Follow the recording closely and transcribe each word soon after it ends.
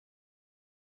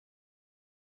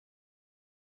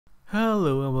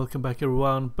Hello and welcome back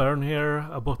everyone, Baron here.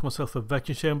 I bought myself a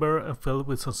vacuum chamber and filled it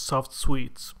with some soft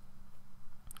sweets.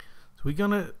 So we're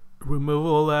gonna remove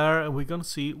all air and we're gonna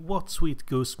see what sweet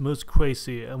goes most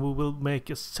crazy, and we will make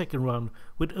a second run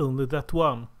with only that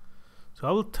one. So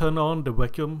I will turn on the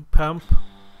vacuum pump.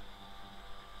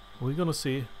 We're gonna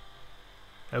see.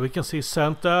 We can see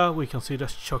Santa, we can see the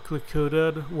chocolate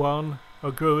coated one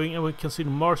are growing, and we can see the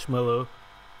marshmallow.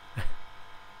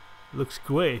 Looks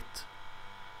great.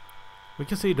 We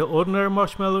can see the ordinary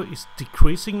marshmallow is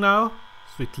decreasing now,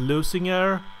 so it's losing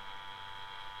air.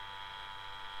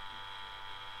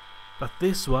 But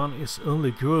this one is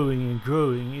only growing and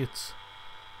growing. It's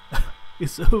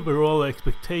it's over all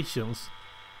expectations.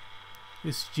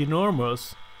 It's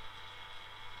ginormous.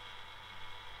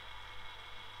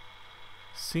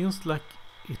 Seems like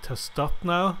it has stopped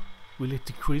now. Will it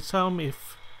decrease some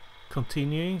if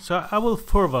continuing? So I will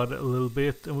forward a little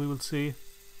bit and we will see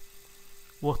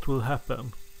what will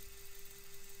happen.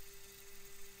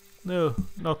 No,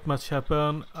 not much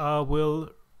happen. I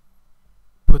will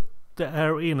put the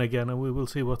air in again and we will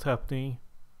see what's happening.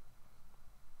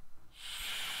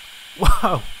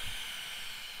 Wow!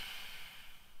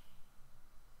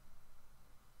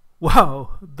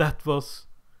 Wow, that was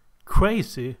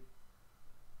crazy.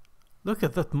 Look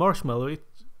at that marshmallow. It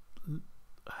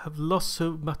have lost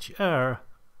so much air.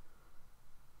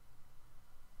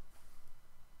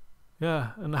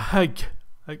 Yeah, and I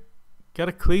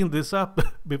gotta clean this up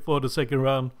before the second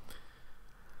round.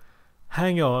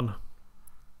 Hang on.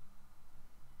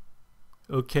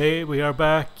 Okay, we are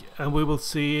back and we will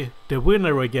see the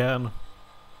winner again.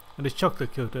 And the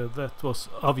chocolate coated, that was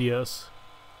obvious.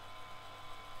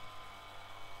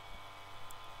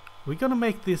 We're gonna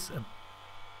make this a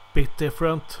bit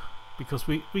different because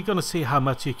we're gonna see how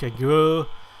much it can grow.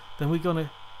 Then we're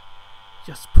gonna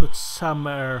just put some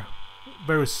air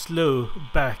very slow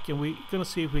back, and we're gonna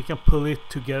see if we can pull it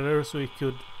together so it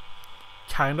could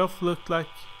kind of look like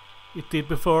it did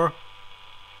before.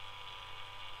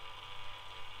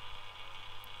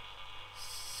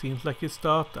 Seems like it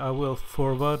stopped. I will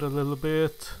forward a little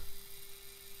bit.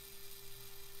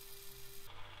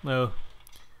 No,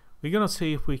 we're gonna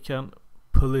see if we can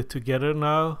pull it together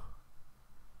now.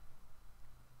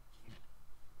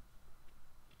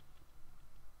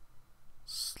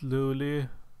 Slowly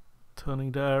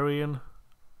turning the air in.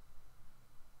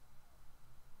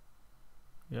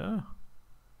 Yeah.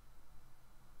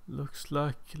 Looks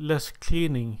like less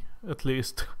cleaning, at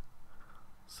least.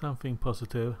 Something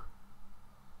positive.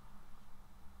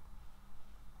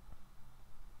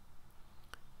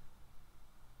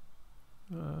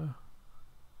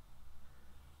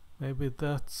 Maybe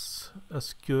that's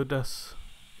as good as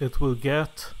it will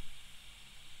get.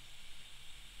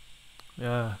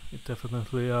 Yeah, it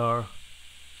definitely are.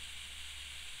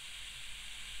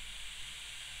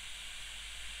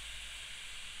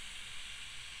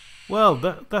 Well,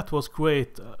 that was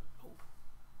great. A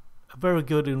very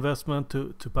good investment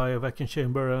to buy a vacuum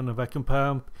chamber and a vacuum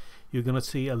pump. You're gonna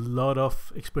see a lot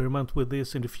of experiment with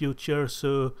this in the future,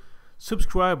 so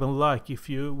subscribe and like if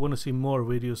you want to see more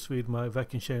videos with my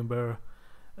vacuum chamber.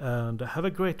 And have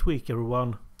a great week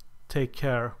everyone. Take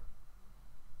care.